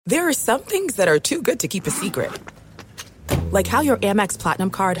There are some things that are too good to keep a secret. Like how your Amex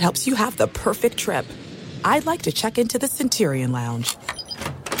Platinum card helps you have the perfect trip. I'd like to check into the Centurion Lounge.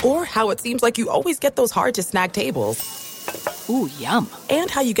 Or how it seems like you always get those hard-to-snag tables. Ooh, yum.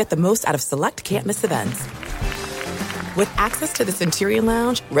 And how you get the most out of select can't-miss events. With access to the Centurion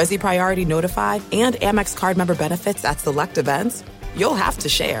Lounge, Resi Priority Notified, and Amex card member benefits at select events, you'll have to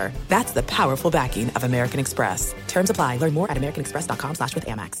share. That's the powerful backing of American Express. Terms apply. Learn more at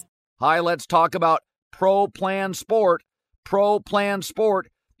americanexpress.com/withAmex. Hi, let's talk about Pro Plan Sport. Pro Plan Sport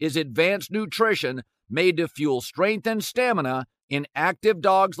is advanced nutrition made to fuel strength and stamina in active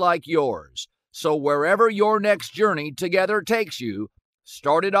dogs like yours. So wherever your next journey together takes you,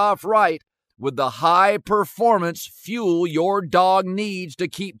 start it off right with the high-performance fuel your dog needs to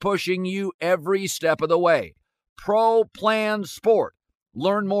keep pushing you every step of the way. Pro Plan Sport.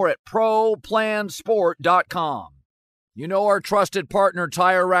 Learn more at ProPlansport.com. You know our trusted partner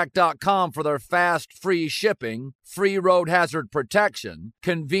TireRack.com for their fast, free shipping, free road hazard protection,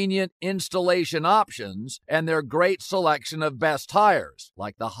 convenient installation options, and their great selection of best tires,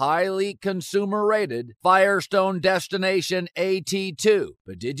 like the highly consumer-rated Firestone Destination AT2.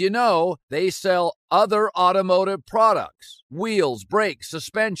 But did you know they sell other automotive products? Wheels, brakes,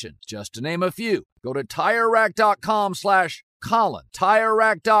 suspension, just to name a few. Go to TireRack.com/Colin.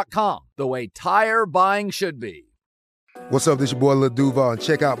 TireRack.com, the way tire buying should be. What's up, this your boy Lil Duval, and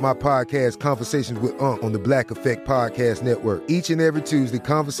check out my podcast, Conversations with Unc, on the Black Effect Podcast Network. Each and every Tuesday,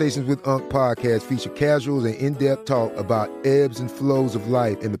 Conversations with Unc podcast feature casual and in-depth talk about ebbs and flows of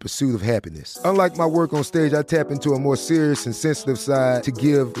life and the pursuit of happiness. Unlike my work on stage, I tap into a more serious and sensitive side to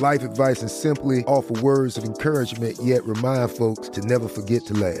give life advice and simply offer words of encouragement, yet remind folks to never forget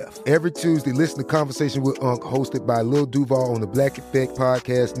to laugh. Every Tuesday, listen to Conversation with Unc, hosted by Lil Duval on the Black Effect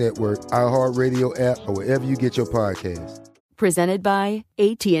Podcast Network, iHeartRadio app, or wherever you get your podcasts. Presented by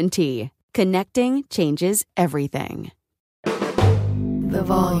AT&T. Connecting changes everything. The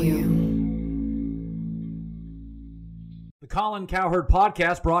volume. The Colin Cowherd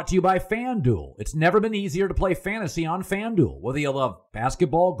Podcast brought to you by FanDuel. It's never been easier to play fantasy on FanDuel. Whether you love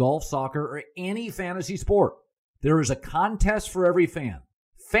basketball, golf, soccer, or any fantasy sport, there is a contest for every fan.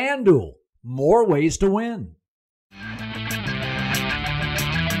 FanDuel, more ways to win.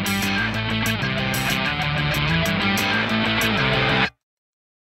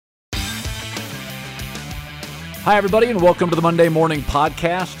 Hi, everybody, and welcome to the Monday Morning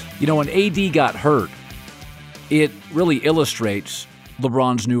Podcast. You know, when AD got hurt, it really illustrates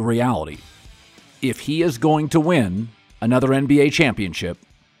LeBron's new reality. If he is going to win another NBA championship,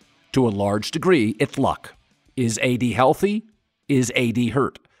 to a large degree, it's luck. Is AD healthy? Is AD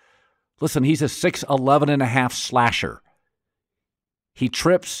hurt? Listen, he's a 6'11 and a half slasher. He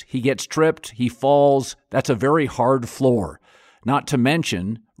trips, he gets tripped, he falls. That's a very hard floor. Not to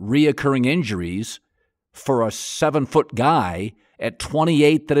mention reoccurring injuries for a 7-foot guy at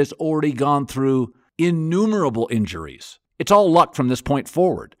 28 that has already gone through innumerable injuries. It's all luck from this point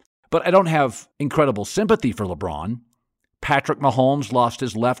forward. But I don't have incredible sympathy for LeBron. Patrick Mahomes lost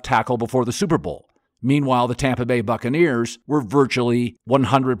his left tackle before the Super Bowl. Meanwhile, the Tampa Bay Buccaneers were virtually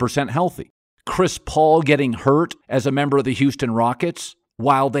 100% healthy. Chris Paul getting hurt as a member of the Houston Rockets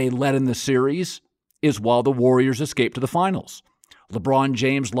while they led in the series is while the Warriors escaped to the finals. LeBron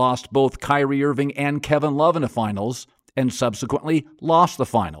James lost both Kyrie Irving and Kevin Love in the finals and subsequently lost the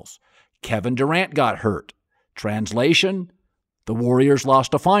finals. Kevin Durant got hurt. Translation, the Warriors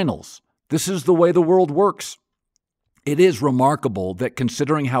lost the finals. This is the way the world works. It is remarkable that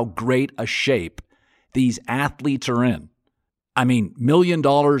considering how great a shape these athletes are in, I mean, $1 million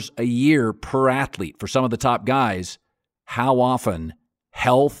a year per athlete for some of the top guys, how often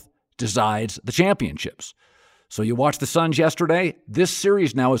health decides the championships. So you watched the Suns yesterday. This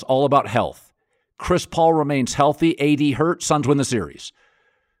series now is all about health. Chris Paul remains healthy. AD hurt. Suns win the series.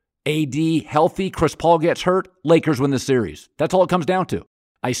 AD healthy. Chris Paul gets hurt. Lakers win the series. That's all it comes down to.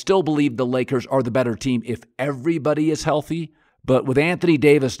 I still believe the Lakers are the better team if everybody is healthy. But with Anthony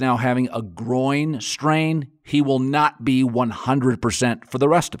Davis now having a groin strain, he will not be 100% for the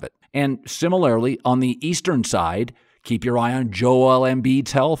rest of it. And similarly, on the Eastern side, keep your eye on Joel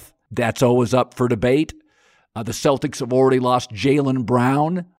Embiid's health. That's always up for debate. The Celtics have already lost Jaylen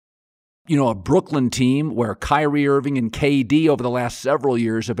Brown. You know, a Brooklyn team where Kyrie Irving and KD over the last several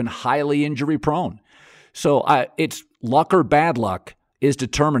years have been highly injury prone. So it's luck or bad luck is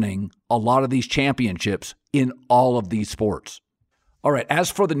determining a lot of these championships in all of these sports. All right, as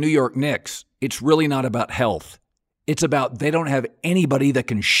for the New York Knicks, it's really not about health. It's about they don't have anybody that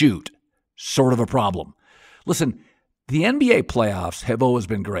can shoot, sort of a problem. Listen, the NBA playoffs have always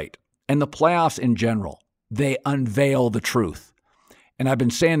been great, and the playoffs in general. They unveil the truth. and I've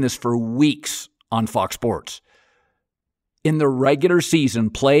been saying this for weeks on Fox Sports, in the regular season,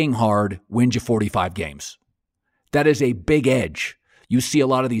 playing hard wins you 45 games. That is a big edge. You see a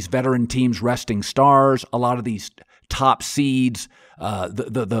lot of these veteran teams resting stars, a lot of these top seeds,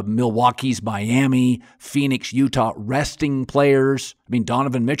 the Milwaukee's, Miami, Phoenix, Utah, resting players. I mean,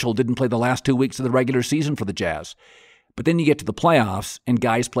 Donovan Mitchell didn't play the last 2 weeks of the regular season for the Jazz. But then you get to the playoffs, and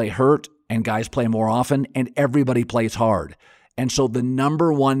guys play hurt, and guys play more often, and everybody plays hard. And so the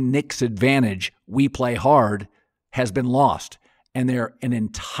number one Knicks advantage, we play hard, has been lost. And they're an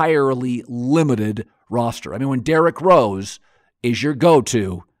entirely limited roster. I mean, when Derrick Rose is your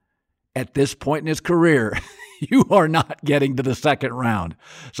go-to at this point in his career, you are not getting to the second round.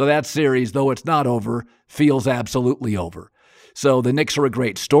 So that series, though it's not over, feels absolutely over. So the Knicks are a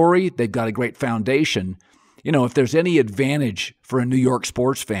great story. They've got a great foundation. You know, if there's any advantage for a New York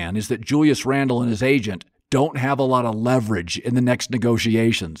sports fan, is that Julius Randle and his agent don't have a lot of leverage in the next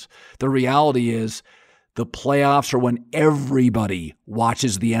negotiations. The reality is the playoffs are when everybody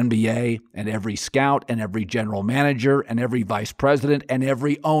watches the NBA, and every scout and every general manager and every vice president and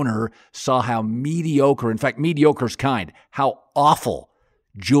every owner saw how mediocre, in fact, mediocre's kind, how awful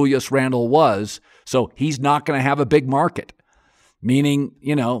Julius Randle was. So he's not going to have a big market, meaning,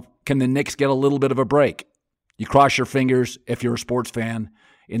 you know, can the Knicks get a little bit of a break? You cross your fingers if you're a sports fan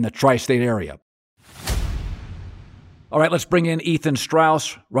in the tri-state area. All right, let's bring in Ethan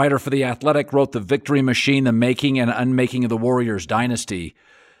Strauss, writer for The Athletic, wrote The Victory Machine, The Making and Unmaking of the Warriors Dynasty.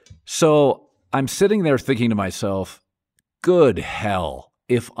 So I'm sitting there thinking to myself, good hell,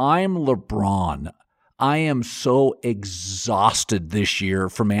 if I'm LeBron, I am so exhausted this year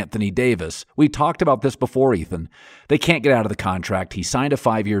from Anthony Davis. We talked about this before, Ethan. They can't get out of the contract. He signed a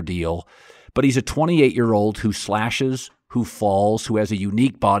 5-year deal, but he's a 28-year-old who slashes, who falls, who has a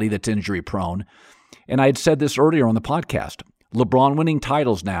unique body that's injury-prone. And I had said this earlier on the podcast. LeBron winning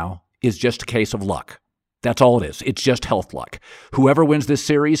titles now is just a case of luck. That's all it is. It's just health luck. Whoever wins this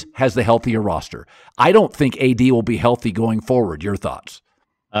series has the healthier roster. I don't think AD will be healthy going forward. Your thoughts?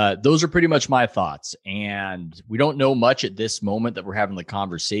 Those are pretty much my thoughts. And we don't know much at this moment that we're having the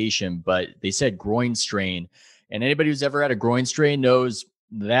conversation, but they said groin strain. And anybody who's ever had a groin strain knows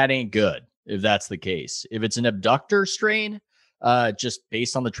that ain't good if that's the case. If it's an abductor strain, just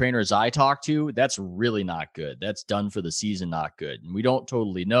based on the trainers I talked to, that's really not good. That's done for the season, not good. And we don't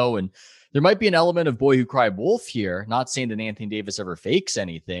totally know. And there might be an element of boy who cried wolf here. Not saying that Anthony Davis ever fakes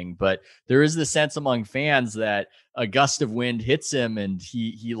anything, but there is the sense among fans that a gust of wind hits him and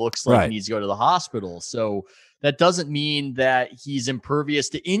he looks like he needs to go to the hospital. So that doesn't mean that he's impervious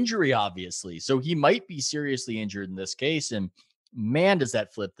to injury, obviously. So he might be seriously injured in this case. And man, does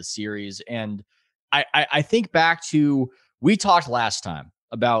that flip the series. And I think back to, we talked last time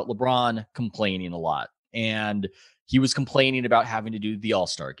about LeBron complaining a lot, and he was complaining about having to do the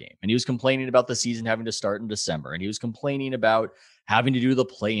All-Star game, and he was complaining about the season having to start in December, and he was complaining about having to do the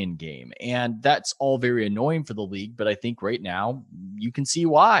play-in game. And that's all very annoying for the league. But I think right now you can see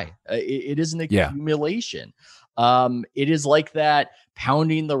why. It is an accumulation. It is like that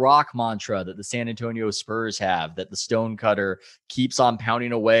pounding the rock mantra that the San Antonio Spurs have, that the stonecutter keeps on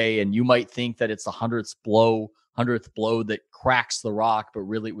pounding away. And you might think that it's the 100th blow that cracks the rock, but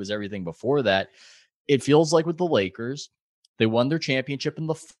really it was everything before that. It feels like with the Lakers, they won their championship in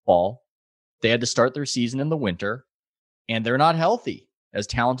the fall. They had to start their season in the winter, and they're not healthy, as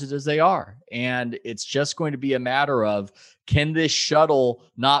talented as they are. And it's just going to be a matter of, can this shuttle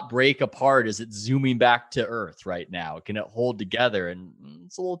not break apart as it's zooming back to Earth right now? Can it hold together? And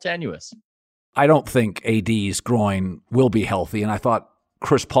it's a little tenuous. I don't think AD's groin will be healthy, and I thought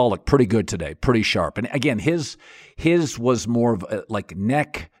Chris Paul looked pretty good today, pretty sharp. And again, his was more of a, like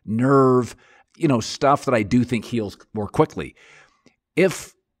neck, nerve, stuff that I do think heals more quickly.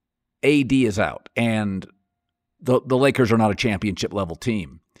 If AD is out and the Lakers are not a championship level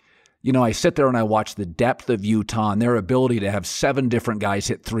team, I sit there and I watch the depth of Utah and their ability to have 7 different guys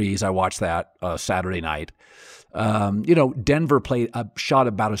hit threes. I watched that Saturday night. Denver played a shot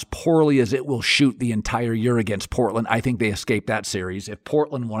about as poorly as it will shoot the entire year against Portland. I think they escaped that series. If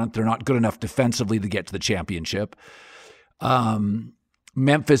Portland won it, they're not good enough defensively to get to the championship.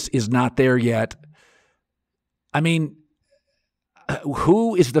 Memphis is not there yet. I mean,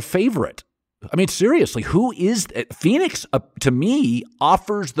 who is the favorite? I mean, seriously, who is Phoenix? To me,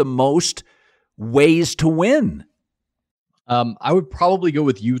 offers the most ways to win. I would probably go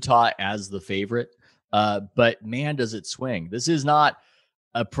with Utah as the favorite. But man, does it swing. This is not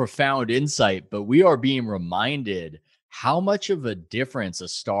a profound insight, but we are being reminded how much of a difference a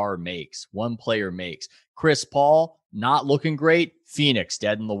star makes, one player makes. Chris Paul, not looking great. Phoenix,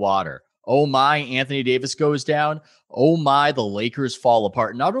 dead in the water. Oh my, Anthony Davis goes down. Oh my, the Lakers fall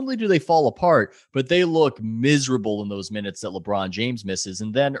apart. Not only do they fall apart, but they look miserable in those minutes that LeBron James misses.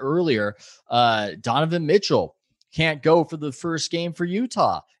 And then earlier, Donovan Mitchell can't go for the first game for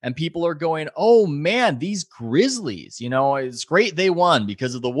Utah. And people are going, oh man, these Grizzlies, it's great they won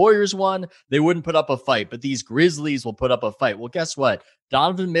because if the Warriors won, they wouldn't put up a fight, but these Grizzlies will put up a fight. Well, guess what?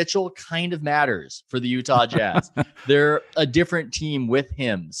 Donovan Mitchell kind of matters for the Utah Jazz. They're a different team with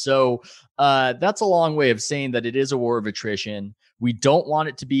him. So that's a long way of saying that it is a war of attrition. We don't want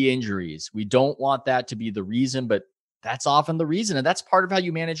it to be injuries. We don't want that to be the reason, but that's often the reason. And that's part of how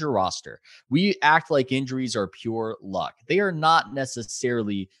you manage your roster. We act like injuries are pure luck. They are not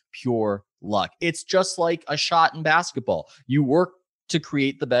necessarily pure luck. It's just like a shot in basketball. You work to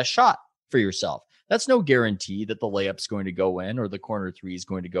create the best shot for yourself. That's no guarantee that the layup's going to go in or the corner three is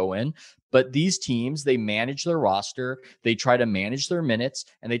going to go in. But these teams, they manage their roster. They try to manage their minutes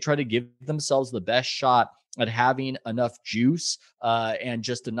and they try to give themselves the best shot at having enough juice and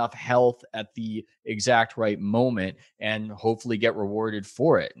just enough health at the exact right moment and hopefully get rewarded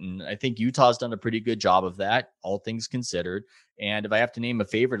for it. And I think Utah's done a pretty good job of that, all things considered. And if I have to name a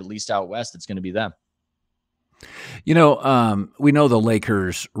favorite, at least out west, it's going to be them. We know the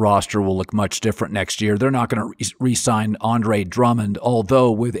Lakers roster will look much different next year. They're not going to re-sign Andre Drummond, although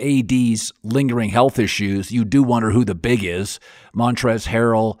with AD's lingering health issues, you do wonder who the big is. Montrezl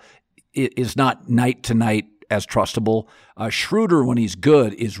Harrell is not night to night as trustable. Schroeder, when he's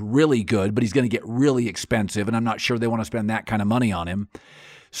good, is really good, but he's going to get really expensive, and I'm not sure they want to spend that kind of money on him.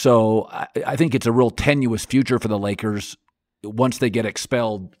 So I think it's a real tenuous future for the Lakers once they get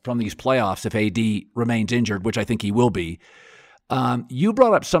expelled from these playoffs if AD remains injured, which I think he will be. You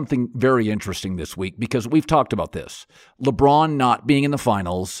brought up something very interesting this week because we've talked about this. LeBron not being in the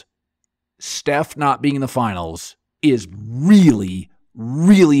finals, Steph not being in the finals is really,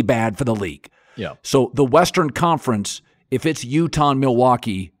 really bad for the league. Yeah. So the Western Conference, if it's Utah and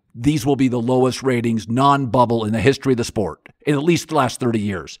Milwaukee, these will be the lowest ratings non-bubble in the history of the sport, in at least the last 30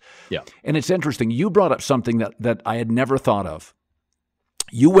 years. Yeah. And it's interesting. You brought up something that I had never thought of.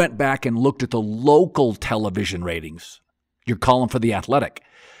 You went back and looked at the local television ratings. You're calling for The Athletic.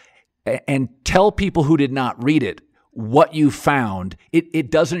 And tell people who did not read it what you found.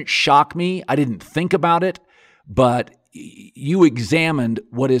 It doesn't shock me. I didn't think about it, but you examined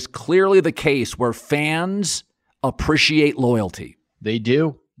what is clearly the case where fans appreciate loyalty. They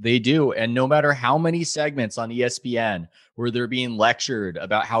do. They do. And no matter how many segments on ESPN where they're being lectured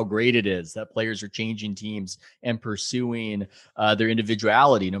about how great it is that players are changing teams and pursuing their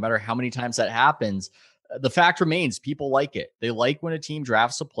individuality, no matter how many times that happens, the fact remains people like it. They like when a team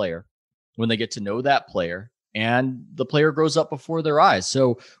drafts a player, when they get to know that player, and the player grows up before their eyes.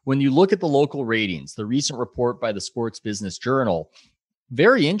 So when you look at the local ratings, the recent report by the Sports Business Journal,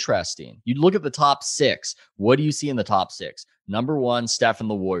 very interesting. You look at the top six. What do you see in the top six? Number one, Steph and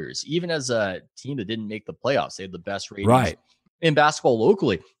the Warriors. Even as a team that didn't make the playoffs, they had the best ratings in basketball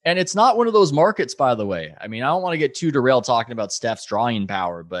locally. And it's not one of those markets, by the way. I mean, I don't want to get too derailed talking about Steph's drawing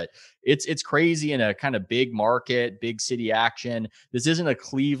power, but it's crazy in a kind of big market, big city action. This isn't a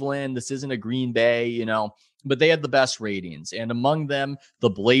Cleveland. This isn't a Green Bay, but they had the best ratings. And among them, the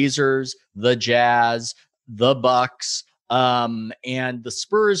Blazers, the Jazz, the Bucks, and the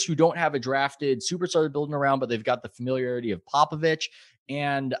Spurs, who don't have a drafted superstar they're building around, but they've got the familiarity of Popovich.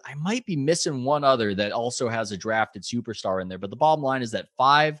 And I might be missing one other that also has a drafted superstar in there. But the bottom line is that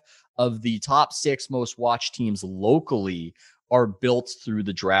 5 of the top 6 most watched teams locally are built through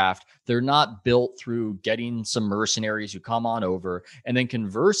the draft. They're not built through getting some mercenaries who come on over. And then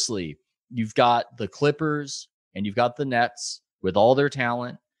conversely, you've got the Clippers and you've got the Nets with all their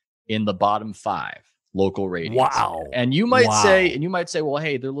talent in the bottom 5 local ratings. Wow. And you might say, well,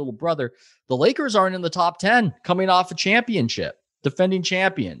 hey, their little brother, the Lakers aren't in the top 10 coming off a championship, defending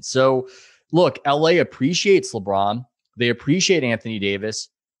champions. So look, LA appreciates LeBron. They appreciate Anthony Davis,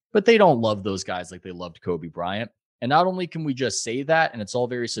 but they don't love those guys like they loved Kobe Bryant. And not only can we just say that, and it's all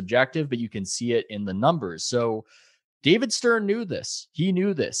very subjective, but you can see it in the numbers. So David Stern knew this. He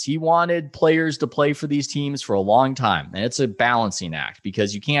knew this. He wanted players to play for these teams for a long time. And it's a balancing act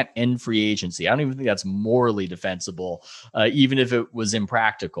because you can't end free agency. I don't even think that's morally defensible, even if it was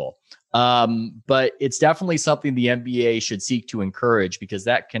impractical. But it's definitely something the NBA should seek to encourage because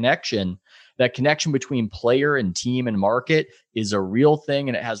that connection between player and team and market is a real thing,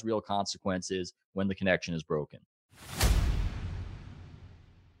 and it has real consequences when the connection is broken.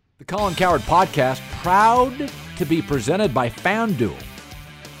 The Colin Cowherd Podcast, proud to be presented by FanDuel.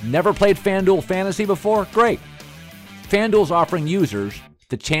 Never played FanDuel Fantasy before? Great. FanDuel's offering users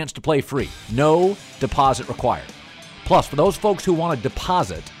the chance to play free. No deposit required. Plus, for those folks who want to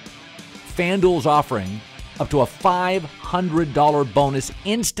deposit, FanDuel's offering up to a $500 bonus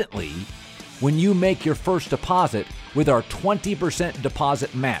instantly when you make your first deposit with our 20%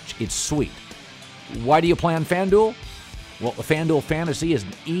 deposit match. It's sweet. Why do you play on FanDuel? Well, the FanDuel Fantasy is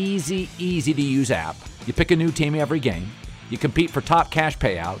an easy to use app. You pick a new team every game. You compete for top cash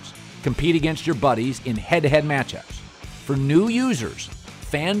payouts. Compete against your buddies in head-to-head matchups. For new users,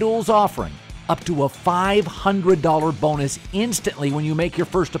 FanDuel's offering up to a $500 bonus instantly when you make your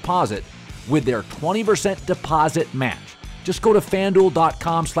first deposit with their 20% deposit match. Just go to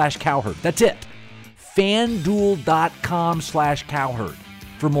FanDuel.com/Cowherd. That's it. FanDuel.com/Cowherd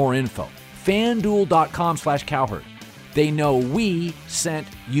for more info. FanDuel.com/Cowherd. They know we sent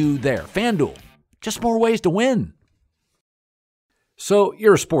you there. FanDuel, just more ways to win. So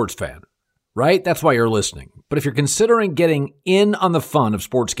you're a sports fan, right? That's why you're listening. But if you're considering getting in on the fun of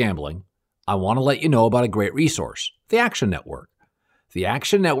sports gambling, I want to let you know about a great resource, the Action Network. The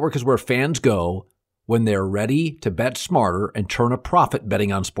Action Network is where fans go when they're ready to bet smarter and turn a profit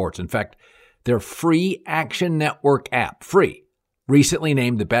betting on sports. In fact, their free Action Network app, free, recently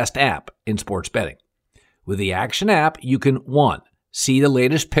named the best app in sports betting. With the Action app, you can 1. See the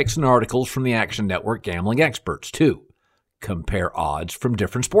latest picks and articles from the Action Network gambling experts. 2. Compare odds from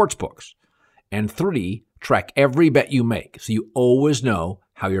different sports books. And 3. Track every bet you make so you always know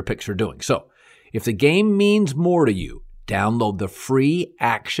how your picks are doing. So, if the game means more to you, download the free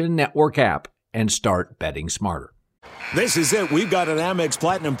Action Network app and start betting smarter. This is it. We've got an Amex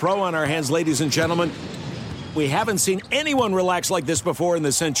Platinum Pro on our hands, ladies and gentlemen. We haven't seen anyone relax like this before in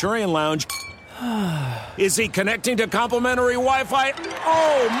the Centurion Lounge. Is he connecting to complimentary Wi-Fi?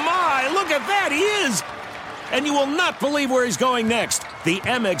 Oh, my! Look at that! He is! And you will not believe where he's going next. The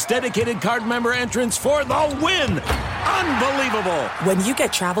Amex dedicated card member entrance for the win! Unbelievable! When you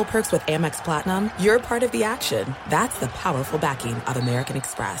get travel perks with Amex Platinum, you're part of the action. That's the powerful backing of American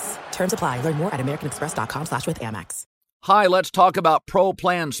Express. Terms apply. Learn more at americanexpress.com/withAmex. Hi, let's talk about Pro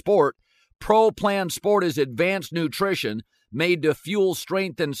Plan Sport. Pro Plan Sport is advanced nutrition made to fuel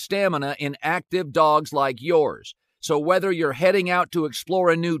strength and stamina in active dogs like yours. So whether you're heading out to explore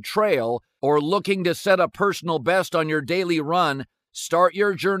a new trail or looking to set a personal best on your daily run, start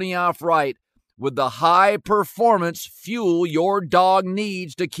your journey off right with the high-performance fuel your dog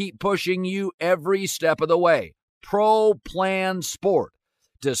needs to keep pushing you every step of the way. Pro Plan Sport.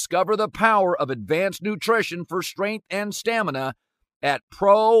 Discover the power of advanced nutrition for strength and stamina at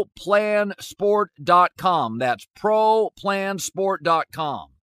ProPlansport.com. That's ProPlansport.com.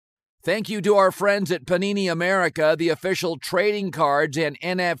 Thank you to our friends at Panini America, the official trading cards and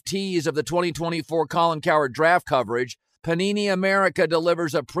NFTs of the 2024 Colin Cowherd draft coverage. Panini America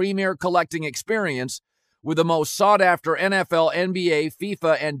delivers a premier collecting experience with the most sought-after NFL, NBA,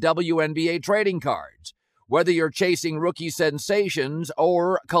 FIFA, and WNBA trading cards. Whether you're chasing rookie sensations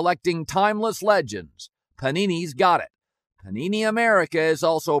or collecting timeless legends, Panini's got it. Panini America is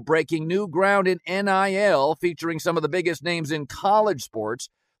also breaking new ground in NIL, featuring some of the biggest names in college sports,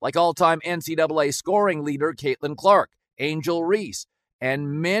 like all-time NCAA scoring leader Caitlin Clark, Angel Reese,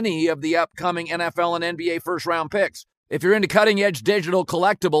 and many of the upcoming NFL and NBA first-round picks. If you're into cutting-edge digital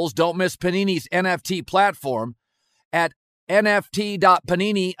collectibles, don't miss Panini's NFT platform at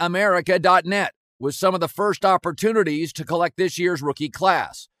nft.paniniamerica.net with some of the first opportunities to collect this year's rookie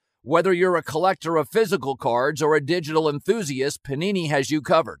class. Whether you're a collector of physical cards or a digital enthusiast, Panini has you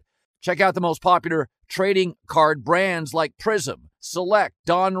covered. Check out the most popular trading card brands like Prism, Select,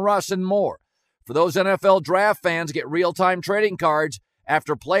 Don Russ, and more. For those NFL draft fans, get real-time trading cards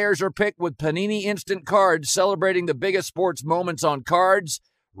after players are picked with Panini Instant Cards, celebrating the biggest sports moments on cards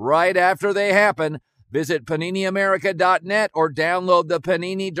right after they happen. Visit PaniniAmerica.net or download the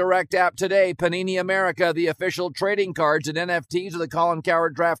Panini Direct app today. Panini America, the official trading cards and NFTs of the Colin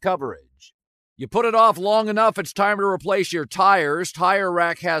Cowherd draft coverage. You put it off long enough, it's time to replace your tires. Tire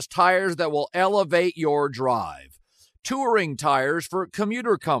Rack has tires that will elevate your drive. Touring tires for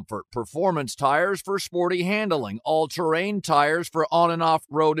commuter comfort, performance tires for sporty handling, all-terrain tires for on- and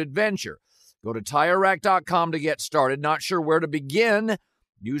off-road adventure. Go to TireRack.com to get started. Not sure where to begin?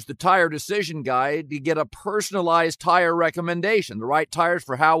 Use the Tire Decision Guide to get a personalized tire recommendation, the right tires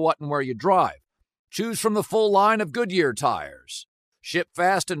for how, what, and where you drive. Choose from the full line of Goodyear tires. Ship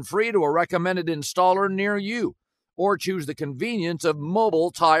fast and free to a recommended installer near you. Or choose the convenience of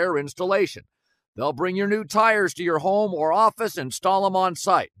mobile tire installation. They'll bring your new tires to your home or office and install them on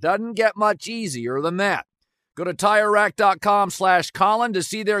site. Doesn't get much easier than that. Go to TireRack.com/Colin to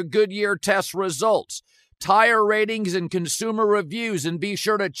see their Goodyear test results, tire ratings, and consumer reviews, and be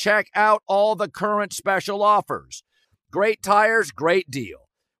sure to check out all the current special offers. Great tires, great deal.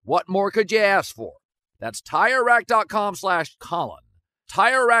 What more could you ask for? That's TireRack.com/Colin.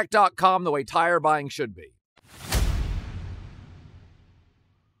 TireRack.com, the way tire buying should be.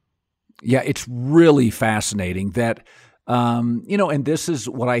 Yeah, it's really fascinating that, and this is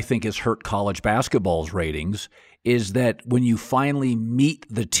what I think has hurt college basketball's ratings, is that when you finally meet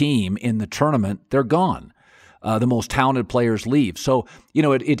the team in the tournament, they're gone. The most talented players leave. So,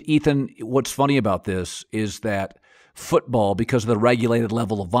 Ethan, what's funny about this is that football, because of the regulated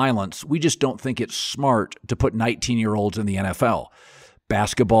level of violence, we just don't think it's smart to put 19-year-olds in the NFL.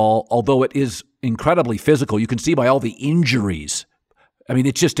 Basketball, although it is incredibly physical, you can see by all the injuries. I mean,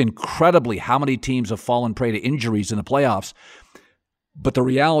 it's just incredibly how many teams have fallen prey to injuries in the playoffs. But the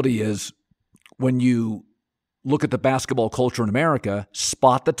reality is, when you look at the basketball culture in America,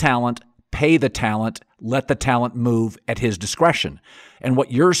 spot the talent, pay the talent, let the talent move at his discretion. And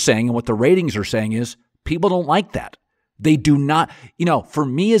what you're saying and what the ratings are saying is people don't like that. They do not, for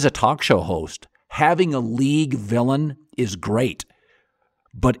me as a talk show host, having a league villain is great,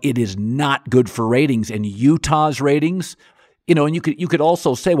 but it is not good for ratings. And Utah's ratings, and you could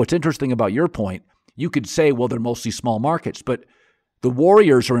also say what's interesting about your point, you could say, well, they're mostly small markets, but the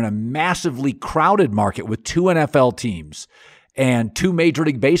Warriors are in a massively crowded market with 2 NFL teams and 2 Major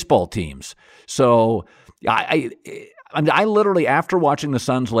League Baseball teams. So I literally, after watching the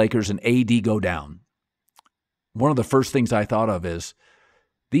Suns, Lakers, and AD go down, one of the first things I thought of is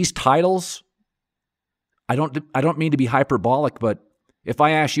these titles. I don't mean to be hyperbolic, but if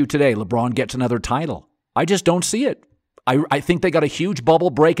I ask you today, LeBron gets another title, I just don't see it. I think they got a huge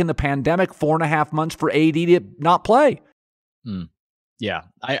bubble break in the pandemic, 4.5 months for AD to not play. Yeah,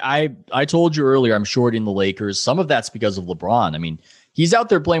 I told you earlier I'm shorting the Lakers. Some of that's because of LeBron. I mean, he's out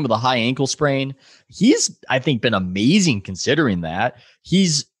there playing with a high ankle sprain. He's, I think, been amazing considering that.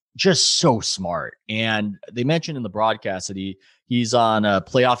 He's just so smart. And they mentioned in the broadcast that he's on a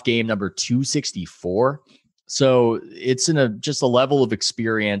playoff game number 264. So it's in just a level of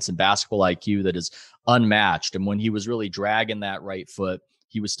experience and basketball IQ that is unmatched. And when he was really dragging that right foot,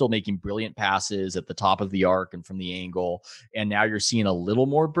 he was still making brilliant passes at the top of the arc and from the angle. And now you're seeing a little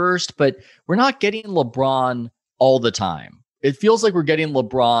more burst, but we're not getting LeBron all the time. It feels like we're getting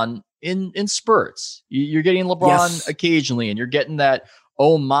LeBron in spurts. You're getting LeBron occasionally, and you're getting that,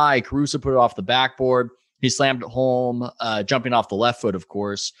 oh my, Caruso put it off the backboard. He slammed it home, jumping off the left foot, of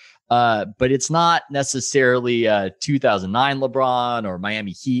course. But it's not necessarily 2009 LeBron or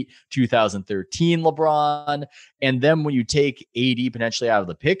Miami Heat 2013 LeBron. And then when you take AD potentially out of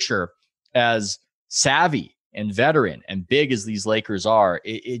the picture, as savvy and veteran and big as these Lakers are,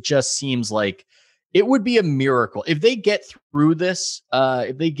 it just seems like it would be a miracle if they get through this.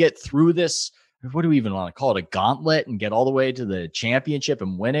 What do we even want to call it? A gauntlet, and get all the way to the championship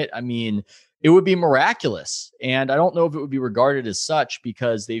and win it. I mean, it would be miraculous. And I don't know if it would be regarded as such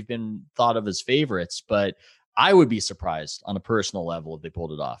because they've been thought of as favorites, but I would be surprised on a personal level if they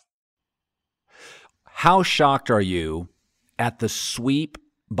pulled it off. How shocked are you at the sweep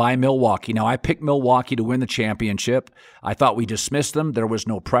by Milwaukee? Now, I picked Milwaukee to win the championship. I thought we dismissed them. There was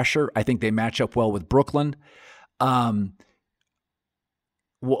no pressure. I think they match up well with Brooklyn.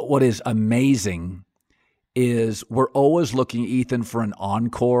 What is amazing is we're always looking, Ethan, for an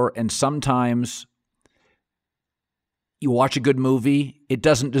encore, and sometimes you watch a good movie, it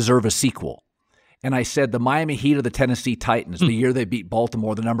doesn't deserve a sequel. And I said the Miami Heat or the Tennessee Titans, the year they beat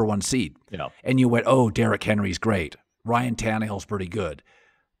Baltimore, the number 1 seed. Yeah. And you went, oh, Derrick Henry's great. Ryan Tannehill's pretty good.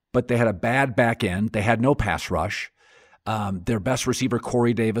 But they had a bad back end. They had no pass rush. Their best receiver,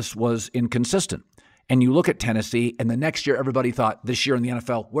 Corey Davis, was inconsistent. And you look at Tennessee, and the next year everybody thought, this year in the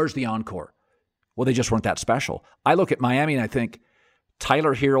NFL, where's the encore? Well, they just weren't that special. I look at Miami and I think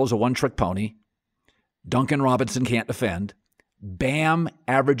Tyler Hero's a one-trick pony. Duncan Robinson can't defend. Bam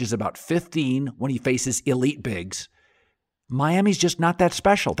averages about 15 when he faces elite bigs. Miami's just not that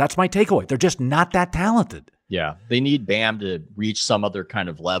special. That's my takeaway. They're just not that talented. Yeah, they need Bam to reach some other kind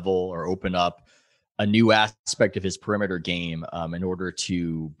of level or open up a new aspect of his perimeter game in order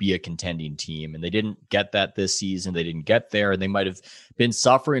to be a contending team. And they didn't get that this season. They didn't get there. And they might have been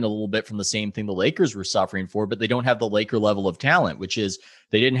suffering a little bit from the same thing the Lakers were suffering for, but they don't have the Laker level of talent, which is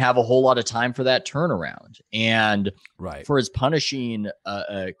they didn't have a whole lot of time for that turnaround. And for as punishing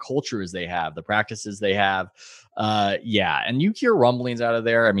a culture as they have, the practices they have, and you hear rumblings out of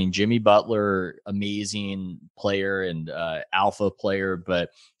there. I mean, Jimmy Butler, amazing player and alpha player, but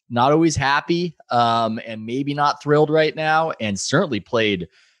not always happy and maybe not thrilled right now, and certainly played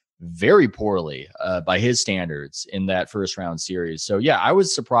very poorly by his standards in that first round series. So yeah, I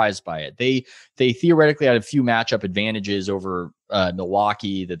was surprised by it. They theoretically had a few matchup advantages over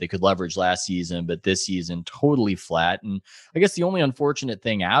Milwaukee that they could leverage last season, but this season totally flat. And I guess the only unfortunate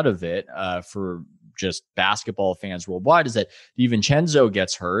thing out of it for just basketball fans worldwide, is that DiVincenzo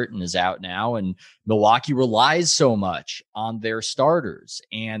gets hurt and is out now, and Milwaukee relies so much on their starters,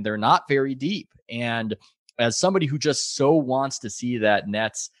 and they're not very deep. And as somebody who just so wants to see that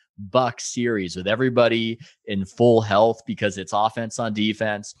Nets Bucks series with everybody in full health, because it's offense on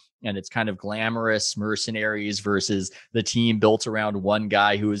defense and it's kind of glamorous mercenaries versus the team built around one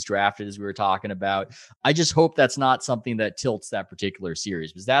guy who was drafted, as we were talking about. I just hope that's not something that tilts that particular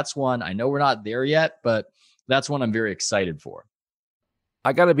series, because that's one, I know we're not there yet, but that's one I'm very excited for.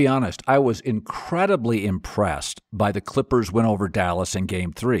 I got to be honest, I was incredibly impressed by the Clippers' win over Dallas in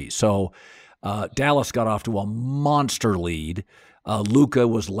Game 3. So Dallas got off to a monster lead. Luka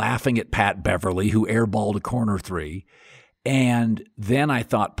was laughing at Pat Beverly, who airballed a corner three. And then I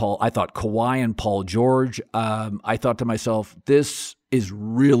thought Kawhi and Paul George. I thought to myself, this is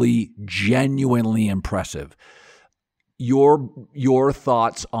really genuinely impressive. Your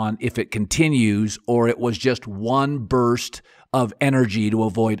thoughts on if it continues or it was just one burst of energy to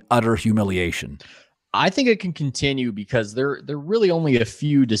avoid utter humiliation? I think it can continue because they're really only a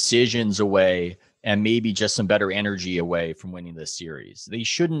few decisions away and maybe just some better energy away from winning this series. They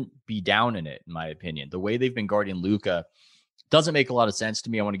shouldn't be down in it, in my opinion. The way they've been guarding Luka doesn't make a lot of sense to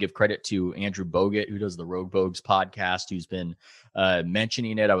me. I want to give credit to Andrew Bogut, who does the Rogue Bogues podcast, who's been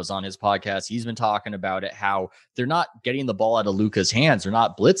mentioning it. I was on his podcast. He's been talking about it, how they're not getting the ball out of Luka's hands. They're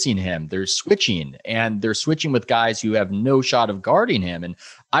not blitzing him. They're switching, and they're switching with guys who have no shot of guarding him. And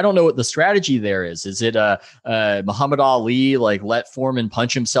I don't know what the strategy there is. Is it Muhammad Ali, like let Foreman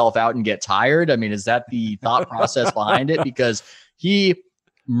punch himself out and get tired? I mean, is that the thought process behind it? Because he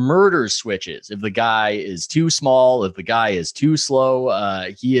murders switches. If the guy is too small, if the guy is too slow,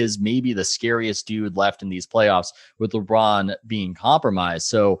 he is maybe the scariest dude left in these playoffs, with LeBron being compromised.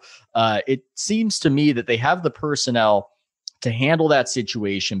 So it seems to me that they have the personnel to handle that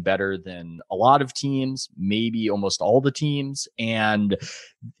situation better than a lot of teams, maybe almost all the teams. And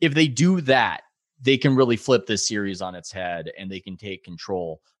if they do that, they can really flip this series on its head and they can take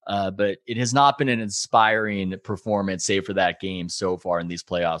control. But it has not been an inspiring performance, save for that game so far in these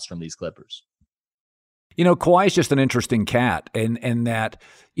playoffs from these Clippers. You know, Kawhi's just an interesting cat. And that,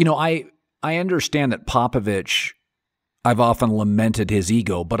 you know, I understand that Popovich, I've often lamented his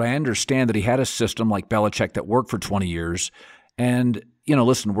ego, but I understand that he had a system like Belichick that worked for 20 years. And, you know,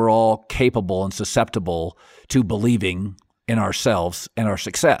 listen, we're all capable and susceptible to believing in ourselves and our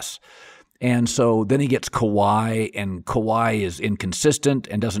success. And so then he gets Kawhi, and Kawhi is inconsistent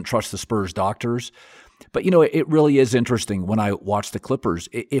and doesn't trust the Spurs doctors. But, you know, it really is interesting when I watch the Clippers.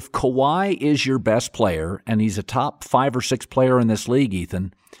 If Kawhi is your best player, and he's a top 5 or 6 player in this league,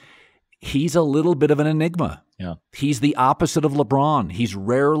 Ethan, he's a little bit of an enigma. Yeah. He's the opposite of LeBron. He's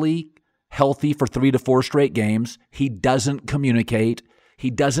rarely healthy for 3 to 4 straight games. He doesn't communicate.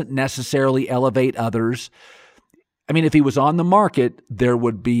 He doesn't necessarily elevate others. I mean, if he was on the market, there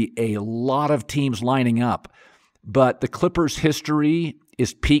would be a lot of teams lining up. But the Clippers' history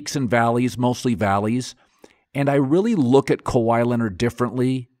is peaks and valleys, mostly valleys. And I really look at Kawhi Leonard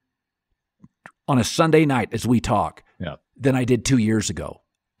differently on a Sunday night as we talk than I did 2 years ago.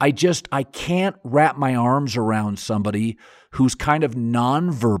 I can't wrap my arms around somebody who's kind of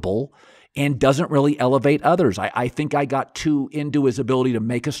nonverbal and doesn't really elevate others. I think I got too into his ability to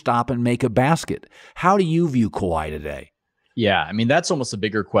make a stop and make a basket. How do you view Kawhi today? Yeah, I mean, that's almost a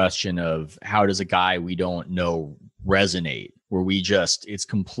bigger question of how does a guy we don't know resonate, where he's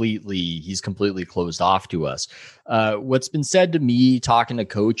completely closed off to us. What's been said to me talking to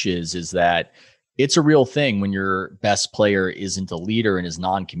coaches is that it's a real thing when your best player isn't a leader and is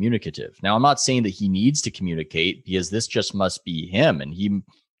non-communicative. Now, I'm not saying that he needs to communicate, because this just must be him. And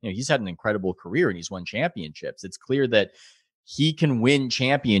he's had an incredible career and he's won championships. It's clear that he can win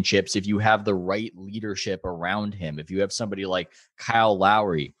championships if you have the right leadership around him. If you have somebody like Kyle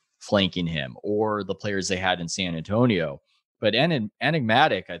Lowry flanking him, or the players they had in San Antonio. But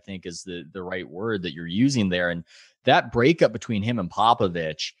enigmatic, I think, is the right word that you're using there. And that breakup between him and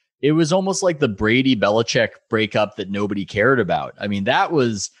Popovich, it was almost like the Brady Belichick breakup that nobody cared about. I mean, that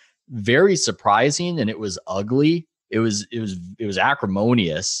was very surprising, and it was ugly. It was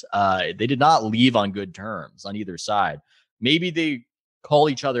acrimonious. They did not leave on good terms on either side. Maybe they call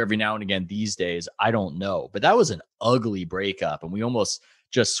each other every now and again these days. I don't know. But that was an ugly breakup, and we almost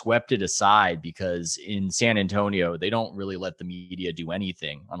just swept it aside because in San Antonio, they don't really let the media do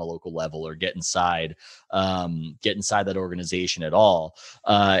anything on a local level or get inside that organization at all.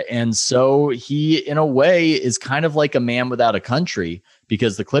 And so he, in a way, is kind of like a man without a country,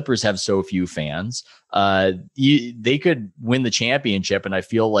 because the Clippers have so few fans. They could win the championship, and I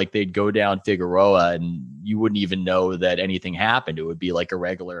feel like they'd go down Figueroa and you wouldn't even know that anything happened. It would be like a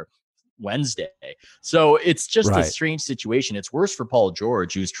regular Wednesday. So it's just a Right. strange situation. It's worse for Paul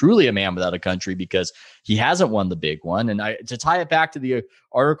George, who's truly a man without a country because he hasn't won the big one. And to tie it back to the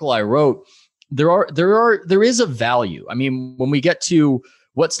article I wrote, there is a value. I mean, when we get to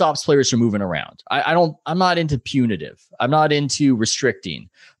what stops players from moving around, I'm not into punitive. I'm not into restricting.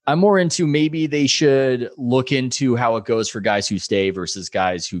 I'm more into maybe they should look into how it goes for guys who stay versus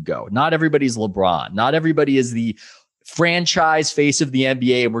guys who go. Not everybody's LeBron. Not everybody is the franchise face of the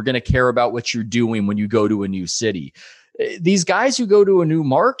NBA, and we're going to care about what you're doing when you go to a new city. These guys who go to a new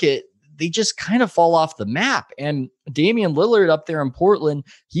market, they just kind of fall off the map. And Damian Lillard up there in Portland,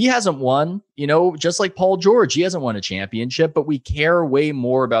 he hasn't won, just like Paul George, he hasn't won a championship, but we care way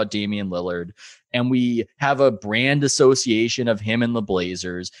more about Damian Lillard. And we have a brand association of him and the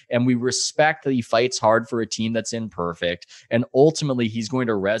Blazers. And we respect that he fights hard for a team that's imperfect. And ultimately, he's going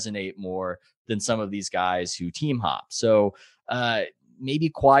to resonate more than some of these guys who team hop. So maybe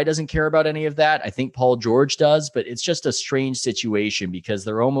Kawhi doesn't care about any of that. I think Paul George does, but it's just a strange situation because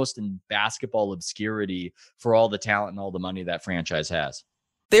they're almost in basketball obscurity for all the talent and all the money that franchise has.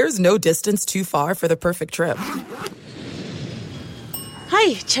 There's no distance too far for the perfect trip.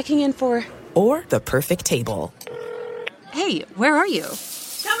 Hi, checking in for... Or the perfect table. Hey, where are you?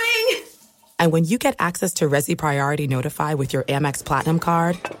 Coming! And when you get access to Resi Priority Notify with your Amex Platinum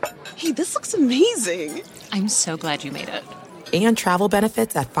card... Hey, this looks amazing. I'm so glad you made it. And travel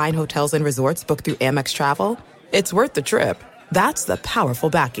benefits at fine hotels and resorts booked through Amex Travel, it's worth the trip. That's the powerful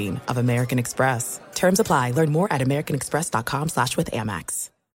backing of American Express. Terms apply. Learn more at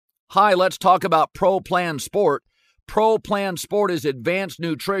americanexpress.com/withAmex. Hi, let's talk about Pro Plan Sport. Pro Plan Sport is advanced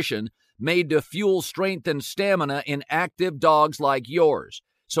nutrition made to fuel strength and stamina in active dogs like yours.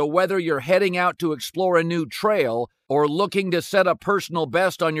 So whether you're heading out to explore a new trail or looking to set a personal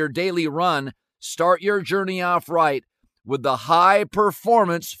best on your daily run, start your journey off right with the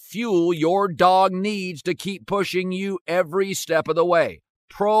high-performance fuel your dog needs to keep pushing you every step of the way.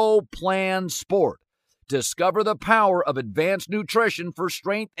 Pro Plan Sport. Discover the power of advanced nutrition for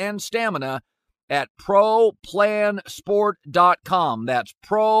strength and stamina at ProPlansport.com. That's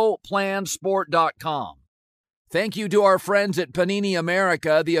ProPlansport.com. Thank you to our friends at Panini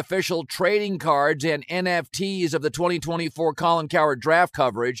America, the official trading cards and NFTs of the 2024 Colin Cowherd draft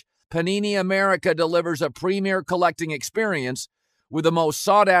coverage. Panini America delivers a premier collecting experience with the most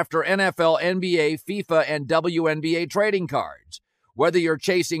sought-after NFL, NBA, FIFA, and WNBA trading cards. Whether you're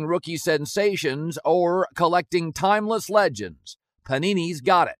chasing rookie sensations or collecting timeless legends, Panini's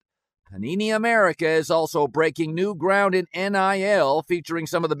got it. Panini America is also breaking new ground in NIL, featuring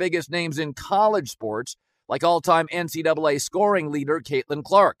some of the biggest names in college sports, like all-time NCAA scoring leader Caitlin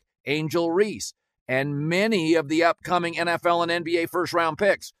Clark, Angel Reese, and many of the upcoming NFL and NBA first-round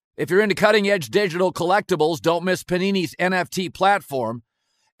picks. If you're into cutting-edge digital collectibles, don't miss Panini's NFT platform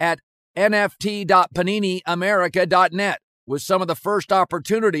at nft.paniniamerica.net with some of the first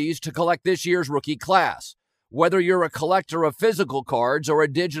opportunities to collect this year's rookie class. Whether you're a collector of physical cards or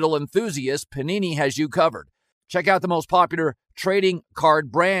a digital enthusiast, Panini has you covered. Check out the most popular trading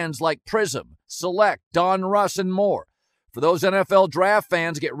card brands like Prism, Select, Don Russ, and more. For those NFL draft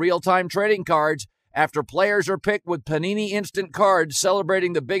fans, get real-time trading cards after players are picked with Panini Instant Cards,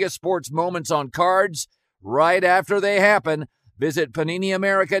 celebrating the biggest sports moments on cards right after they happen. Visit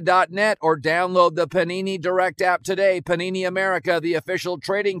PaniniAmerica.net or download the Panini Direct app today. Panini America, the official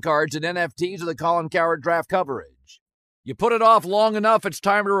trading cards and NFTs of the Colin Cowherd draft coverage. You put it off long enough, it's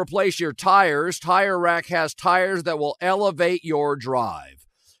time to replace your tires. Tire Rack has tires that will elevate your drive.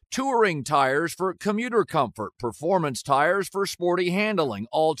 Touring tires for commuter comfort, performance tires for sporty handling,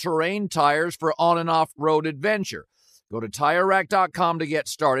 all-terrain tires for on- and off-road adventure. Go to TireRack.com to get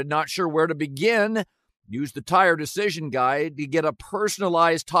started. Not sure where to begin? Use the Tire Decision Guide to get a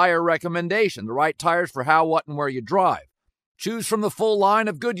personalized tire recommendation, the right tires for how, what, and where you drive. Choose from the full line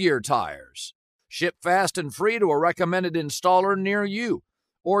of Goodyear tires. Ship fast and free to a recommended installer near you.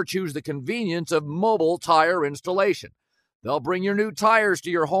 Or choose the convenience of mobile tire installation. They'll bring your new tires to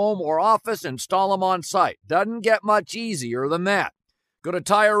your home or office and install them on site. Doesn't get much easier than that. Go to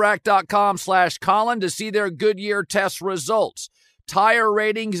TireRack.com/Colin to see their Goodyear test results, tire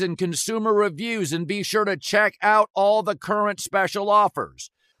ratings, and consumer reviews, and be sure to check out all the current special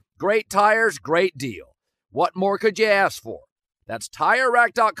offers. Great tires, great deal. What more could you ask for? That's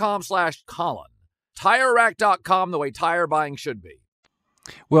TireRack.com/Colin. TireRack.com, the way tire buying should be.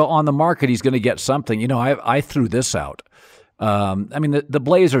 Well, on the market, he's going to get something. I threw this out. The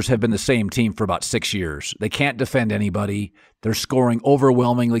Blazers have been the same team for about 6 years. They can't defend anybody. Their scoring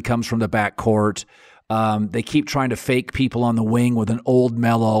overwhelmingly comes from the backcourt. They keep trying to fake people on the wing with an old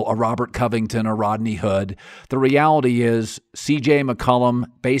Melo, a Robert Covington, a Rodney Hood. The reality is C.J. McCollum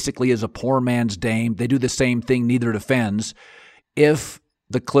basically is a poor man's Dame. They do the same thing, neither defends. If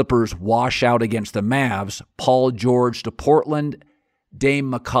the Clippers wash out against the Mavs, Paul George to Portland,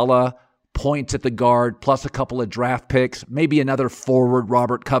 Dame McCullough, points at the guard, plus a couple of draft picks, maybe another forward,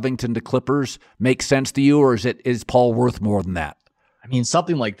 Robert Covington to Clippers, make sense to you, or is Paul worth more than that? I mean,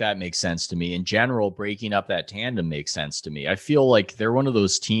 something like that makes sense to me. In general, breaking up that tandem makes sense to me. I feel like they're one of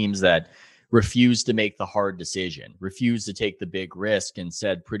those teams that refused to make the hard decision, refused to take the big risk, and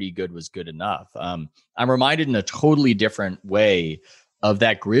said pretty good was good enough. I'm reminded in a totally different way of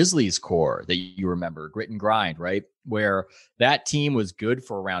that Grizzlies core that you remember, grit and grind, right? Where that team was good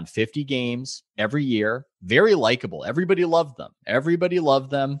for around 50 games every year, very likable. Everybody loved them. Everybody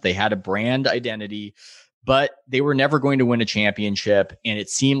loved them. They had a brand identity, but they were never going to win a championship. And it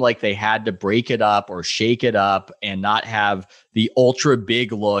seemed like they had to break it up or shake it up and not have the ultra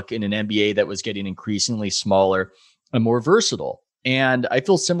big look in an NBA that was getting increasingly smaller and more versatile. And I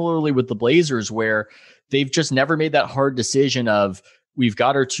feel similarly with the Blazers, where they've just never made that hard decision of, we've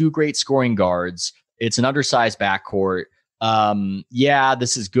got our two great scoring guards. It's an undersized backcourt.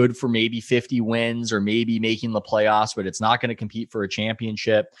 This is good for maybe 50 wins or maybe making the playoffs, but it's not going to compete for a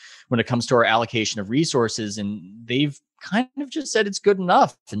championship when it comes to our allocation of resources. And they've kind of just said it's good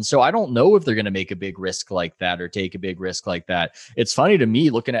enough. And so I don't know if they're going to make a big risk like that or take a big risk like that. It's funny to me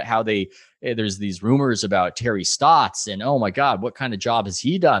looking at how there's these rumors about Terry Stotts and, oh my God, what kind of job has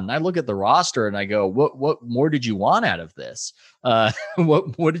he done? And I look at the roster and I go, what more did you want out of this?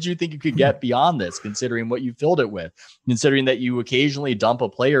 What did you think you could get beyond this, considering what you filled it with, considering that you occasionally dump a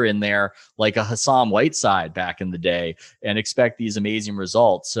player in there like a Hassan Whiteside back in the day and expect these amazing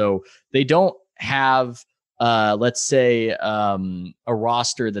results. So they don't have, let's say, a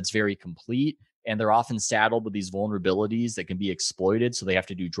roster that's very complete, and they're often saddled with these vulnerabilities that can be exploited. So they have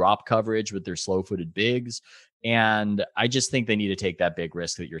to do drop coverage with their slow-footed bigs. And I just think they need to take that big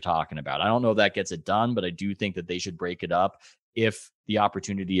risk that you're talking about. I don't know if that gets it done, but I do think that they should break it up if the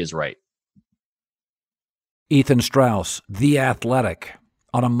opportunity is right. Ethan Strauss, The Athletic,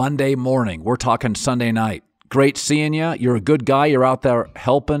 on a Monday morning. We're talking Sunday night. Great seeing you. You're a good guy. You're out there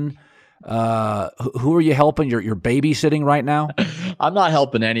helping. Who are you helping? You're babysitting right now? I'm not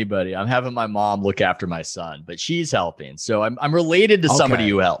helping anybody. I'm having my mom look after my son, but she's helping. So I'm related to somebody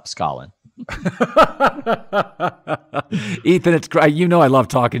who helps, Colin. Ethan, it's great. You know I love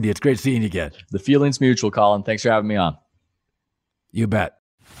talking to you. It's great seeing you again. The feeling's mutual, Colin. Thanks for having me on. You bet.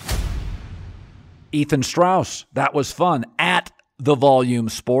 Ethan Strauss, that was fun. At The Volume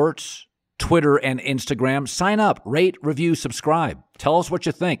Sports, Twitter and Instagram. Sign up, rate, review, subscribe. Tell us what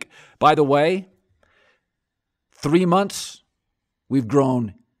you think. By the way, 3 months, we've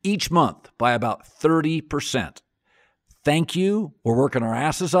grown each month by about 30%. Thank you. We're working our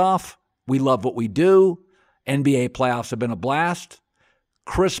asses off. We love what we do. NBA playoffs have been a blast.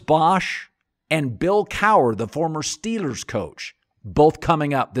 Chris Bosh and Bill Cowher, the former Steelers coach, both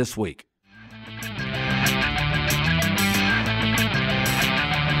coming up this week.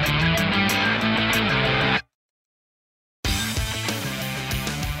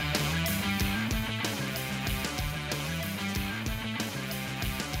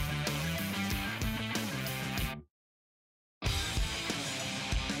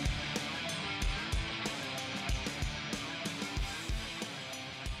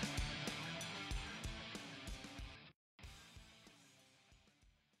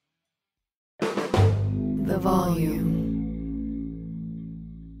 The Volume.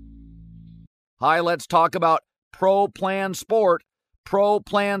 Hi, let's talk about Pro Plan Sport. Pro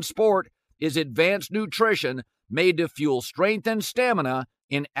Plan Sport is advanced nutrition made to fuel strength and stamina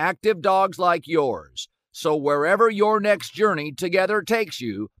in active dogs like yours. So wherever your next journey together takes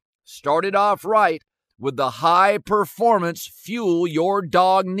you, start it off right with the high-performance fuel your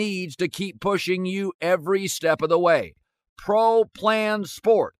dog needs to keep pushing you every step of the way. Pro Plan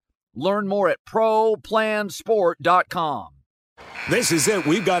Sport. Learn more at ProPlansport.com. This is it.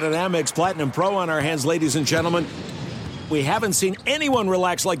 We've got an Amex Platinum Pro on our hands, ladies and gentlemen. We haven't seen anyone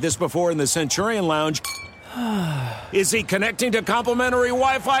relax like this before in the Centurion Lounge. Is he connecting to complimentary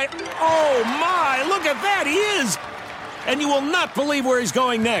Wi-Fi? Oh, my. Look at that. He is. And you will not believe where he's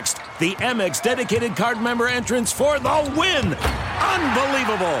going next. The Amex dedicated card member entrance for the win.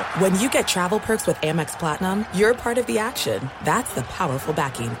 Unbelievable. When you get travel perks with Amex Platinum, you're part of the action. That's the powerful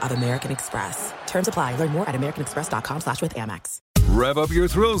backing of American Express. Terms apply. Learn more at americanexpress.com/withAmex. Rev up your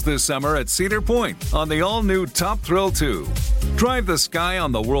thrills this summer at Cedar Point on the all-new Top Thrill 2. Drive the sky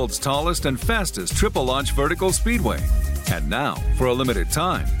on the world's tallest and fastest triple-launch vertical speedway. And now, for a limited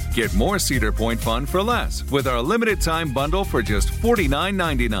time, get more Cedar Point fun for less with our limited time bundle for just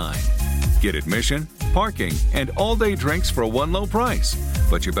 $49.99. Get admission, parking, and all-day drinks for one low price.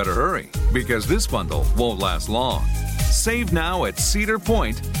 But you better hurry, because this bundle won't last long. Save now at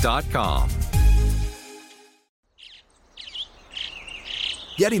cedarpoint.com.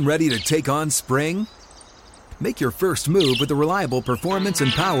 Getting ready to take on spring? Make your first move with the reliable performance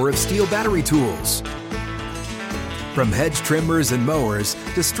and power of Steel battery tools. From hedge trimmers and mowers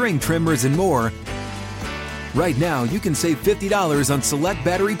to string trimmers and more, right now you can save $50 on select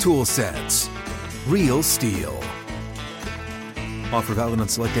battery tool sets. Real Steel. Offer valid on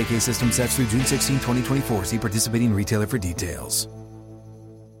select AK system sets through June 16, 2024. See participating retailer for details.